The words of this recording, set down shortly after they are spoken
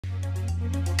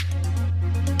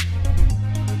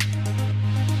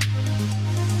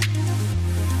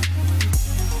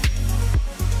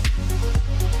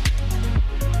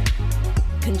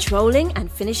Controlling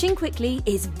and finishing quickly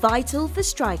is vital for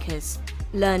strikers.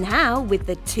 Learn how with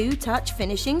the two-touch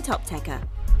finishing TopTekker.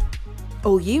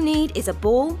 All you need is a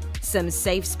ball, some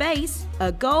safe space,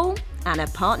 a goal, and a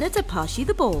partner to pass you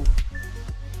the ball.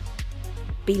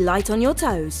 Be light on your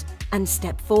toes and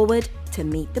step forward to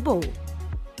meet the ball.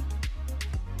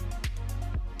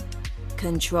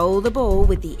 Control the ball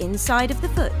with the inside of the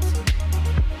foot.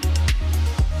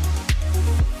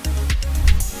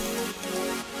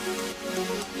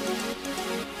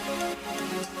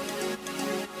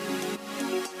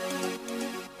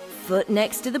 Foot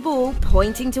next to the ball,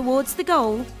 pointing towards the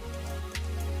goal.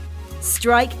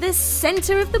 Strike the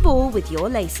center of the ball with your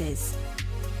laces.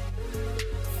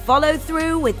 Follow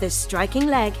through with the striking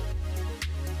leg.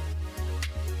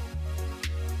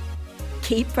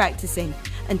 Keep practicing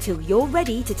until you're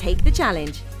ready to take the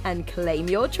challenge and claim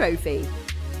your trophy.